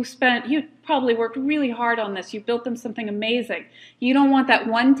you probably worked really hard on this. You built them something amazing. You don't want that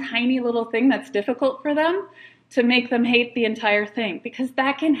one tiny little thing that's difficult for them to make them hate the entire thing, because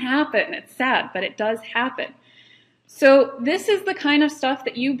that can happen. It's sad, but it does happen. So this is the kind of stuff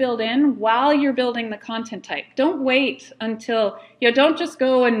that you build in while you're building the content type. Don't wait until, don't just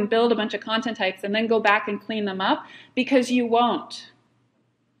go and build a bunch of content types and then go back and clean them up, because you won't.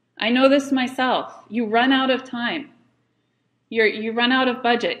 I know this myself. You run out of time. You run out of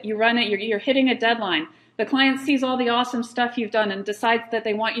budget. You're hitting a deadline. The client sees all the awesome stuff you've done and decides that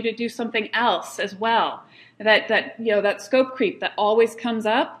they want you to do something else as well. That scope creep that always comes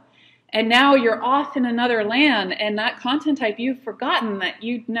up, and now you're off in another land, and that content type, you've forgotten that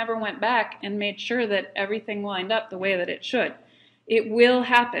you never went back and made sure that everything lined up the way that it should. It will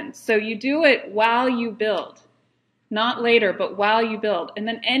happen. So you do it while you build. Not later, but while you build. And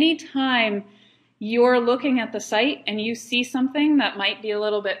then anytime you're looking at the site and you see something that might be a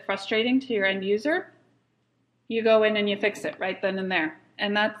little bit frustrating to your end user, you go in and you fix it right then and there.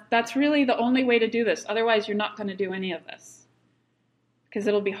 And that's really the only way to do this. Otherwise, you're not going to do any of this, because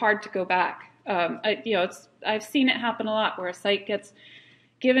it'll be hard to go back. I've seen it happen a lot, where a site gets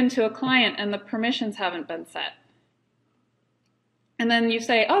given to a client and the permissions haven't been set. And then you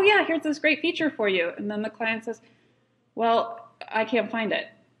say, oh yeah, here's this great feature for you. And then the client says, well, I can't find it.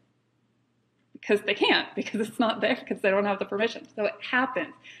 Because they can't, because it's not there, because they don't have the permission. So it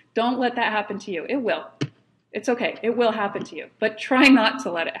happens. Don't let that happen to you. It will. It's okay. It will happen to you. But try not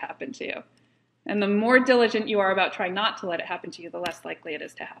to let it happen to you. And the more diligent you are about trying not to let it happen to you, the less likely it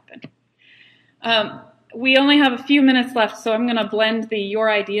is to happen. We only have a few minutes left, so I'm going to blend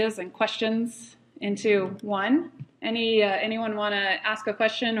your ideas and questions into one. Anyone want to ask a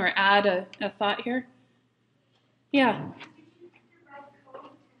question or add a thought here? Yeah.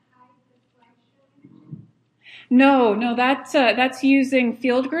 No, that's using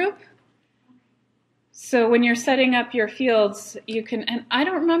field group. So when you're setting up your fields, you can, and I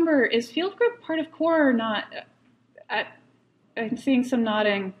don't remember, is field group part of core or not? I'm seeing some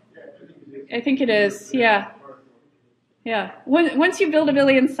nodding. I think it is, yeah. Yeah. Once you build a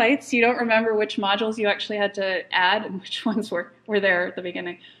billion sites, you don't remember which modules you actually had to add and which ones were there at the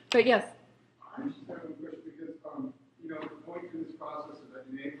beginning. But yes. I just have a question because, going through this process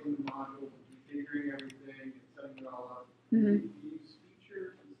of enabling the module, configuring everything, and setting it all up, do you use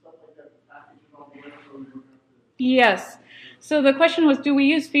features and stuff like that to package it all the way so we don't have to... Yes. So the question was, do we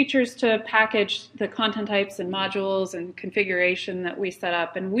use features to package the content types and modules and configuration that we set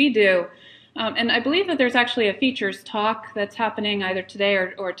up? And we do. And I believe that there's actually a features talk that's happening either today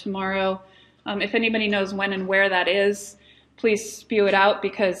or tomorrow. If anybody knows when and where that is, please spew it out,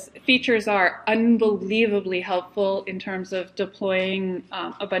 because features are unbelievably helpful in terms of deploying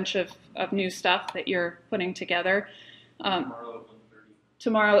a bunch of new stuff that you're putting together.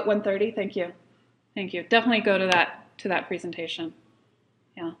 Tomorrow at 1:30. Thank you. Thank you. Definitely go to that presentation.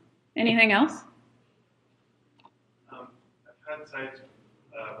 Yeah. Anything else? I've had sites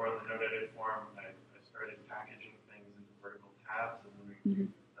where in the node edit form I started packaging things into vertical tabs, and then we've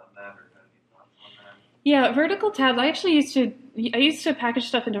done that, or any thoughts on that? Yeah, vertical tabs. I actually used to package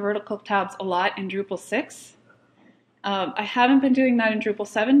stuff into vertical tabs a lot in Drupal 6. I haven't been doing that in Drupal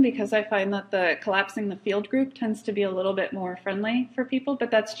 7 because I find that collapsing the field group tends to be a little bit more friendly for people,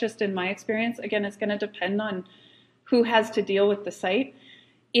 but that's just in my experience. Again, it's going to depend on who has to deal with the site.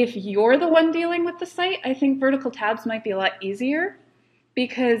 If you're the one dealing with the site, I think vertical tabs might be a lot easier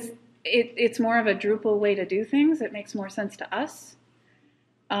because it's more of a Drupal way to do things. It makes more sense to us.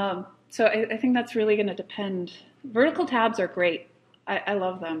 So I think that's really going to depend. Vertical tabs are great. I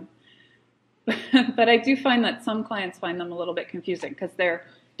love them. But I do find that some clients find them a little bit confusing because they're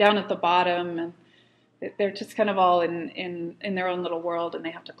down at the bottom and they're just kind of all in their own little world and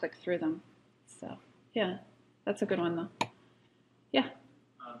they have to click through them. So, yeah, that's a good one, though. Yeah?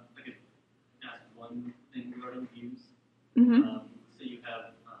 I could ask one thing regarding views. Mm-hmm. So you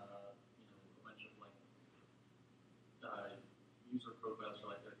have a bunch of user profiles or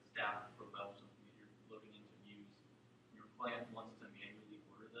like staff profiles or something that you're loading into views. Your client wants to manually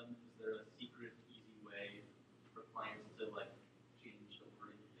order them. Is there a secret, easy way for clients to change the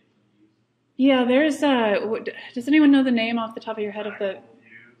ordering things in views? Yeah, there's does anyone know the name off the top of your head of the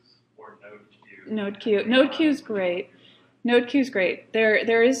Views or Node Queue? Node Queue is great. Node Queue is great.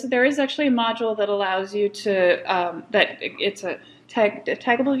 There is actually a module that allows you to that it's a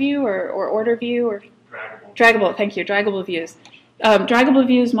taggable view or order view or draggable. Thank you, draggable views. Draggable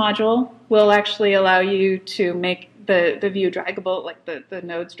views module will actually allow you to make the view draggable, like the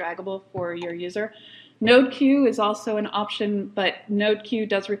nodes draggable for your user. Node Queue is also an option, but Node Queue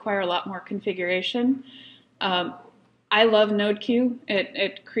does require a lot more configuration. I love Node Queue.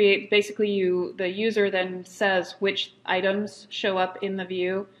 It creates basically the user then says which items show up in the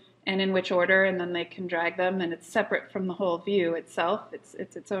view and in which order, and then they can drag them, and it's separate from the whole view itself. It's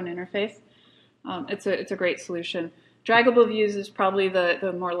its own interface. It's a great solution. Draggable views is probably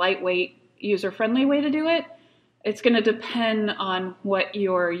the more lightweight, user-friendly way to do it. It's going to depend on what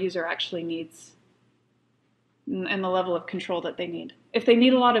your user actually needs and the level of control that they need. If they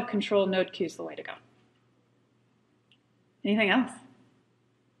need a lot of control, Node Queue is the way to go. Anything else?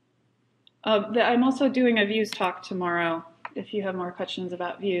 I'm also doing a views talk tomorrow if you have more questions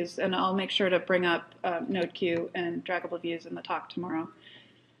about views, and I'll make sure to bring up Node Queue and draggable views in the talk tomorrow.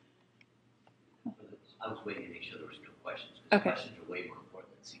 I was waiting to make sure there was no questions, because Okay. questions are way more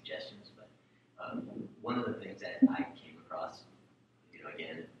important than suggestions. But one of the things that I came across,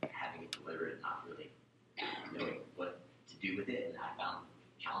 again, having it delivered and not really knowing what to do with it, and I found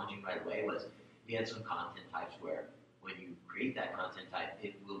challenging right away, was we had some content types where when you create that content type,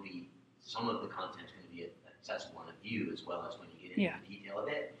 it will be, some of the content is going to be accessible on a view as well as when you get into the detail of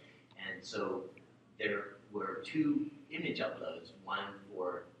it. And so there were two image uploads, one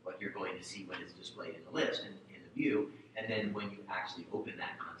for what you're going to see when it's displayed in the list and in the view, and then when you actually open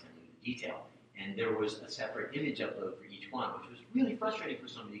that content in the detail. And there was a separate image upload for each one, which was really frustrating for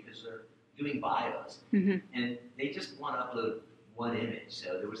somebody because they're doing bios. And they just want to upload one image.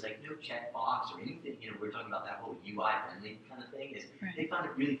 So there was no checkbox or anything. We're talking about that whole UI friendly kind of thing. They found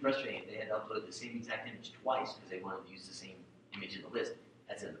it really frustrating if they had to upload the same exact image twice because they wanted to use the same image in the list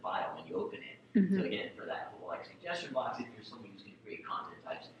that's in the file when you open it. So again, for that whole suggestion box, if you're somebody who's going to create content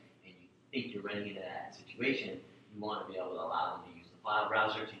types and you think you're running into that situation, you want to be able to allow them to use the file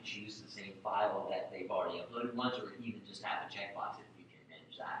browser to choose the same file that they've already uploaded once, or even just have a checkbox if you can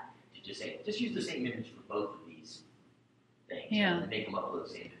manage that, to just say, just use the same image for both of these things, and make them upload the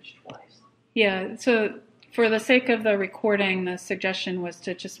same image twice. Yeah, so for the sake of the recording, the suggestion was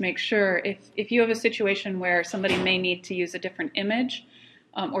to just make sure if you have a situation where somebody may need to use a different image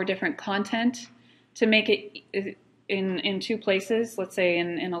or different content, to make it in two places, let's say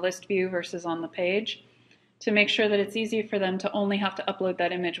in a list view versus on the page, to make sure that it's easy for them to only have to upload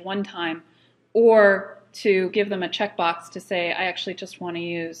that image one time, or to give them a checkbox to say, I actually just want to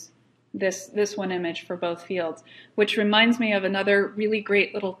use this one image for both fields, which reminds me of another really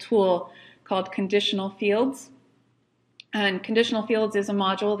great little tool called conditional fields. And conditional fields is a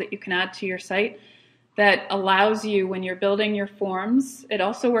module that you can add to your site that allows you, when you're building your forms, it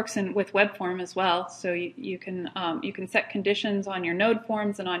also works with web form as well, so you can set conditions on your node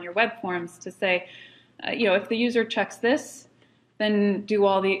forms and on your web forms to say, if the user checks this, then do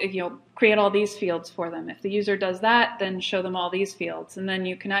all the, create all these fields for them. If the user does that, then show them all these fields. And then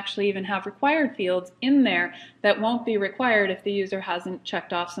you can actually even have required fields in there that won't be required if the user hasn't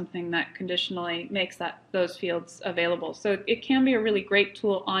checked off something that conditionally makes those fields available. So it can be a really great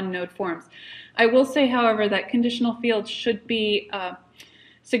tool on node forms. I will say, however, that conditional fields should be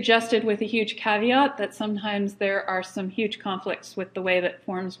suggested with a huge caveat that sometimes there are some huge conflicts with the way that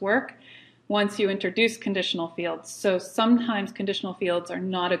forms work once you introduce conditional fields. So sometimes conditional fields are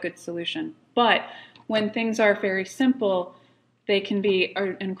not a good solution. But when things are very simple, they can be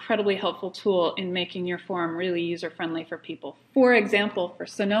an incredibly helpful tool in making your form really user-friendly for people. For example, for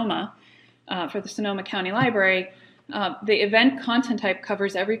Sonoma, for the Sonoma County Library, the event content type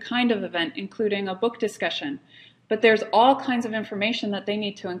covers every kind of event, including a book discussion. But there's all kinds of information that they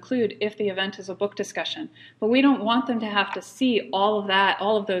need to include if the event is a book discussion. But we don't want them to have to see all of that,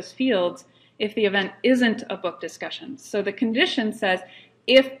 all of those fields, if the event isn't a book discussion. So the condition says,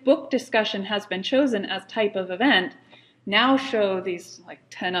 if book discussion has been chosen as type of event, now show these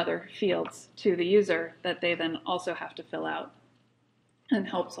 10 other fields to the user that they then also have to fill out. And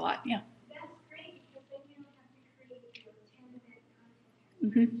helps a lot, yeah. That's great, because then you don't have to create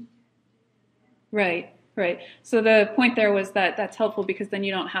 10 event content. Right. Right. So the point there was that that's helpful because then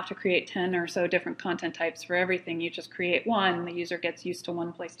you don't have to create 10 or so different content types for everything. You just create one, the user gets used to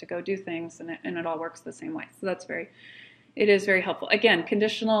one place to go do things, and it all works the same way. So it is very helpful. Again,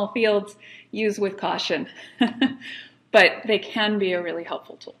 conditional fields use with caution, but they can be a really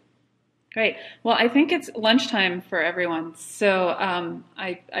helpful tool. Great. Well, I think it's lunchtime for everyone. So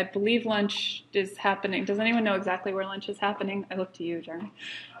I believe lunch is happening. Does anyone know exactly where lunch is happening? I look to you, Jeremy.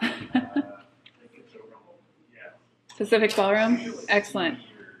 Pacific Ballroom? Excellent.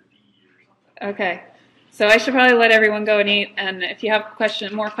 Okay. So I should probably let everyone go and eat. And if you have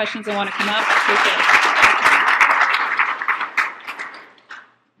more questions and want to come up, please do.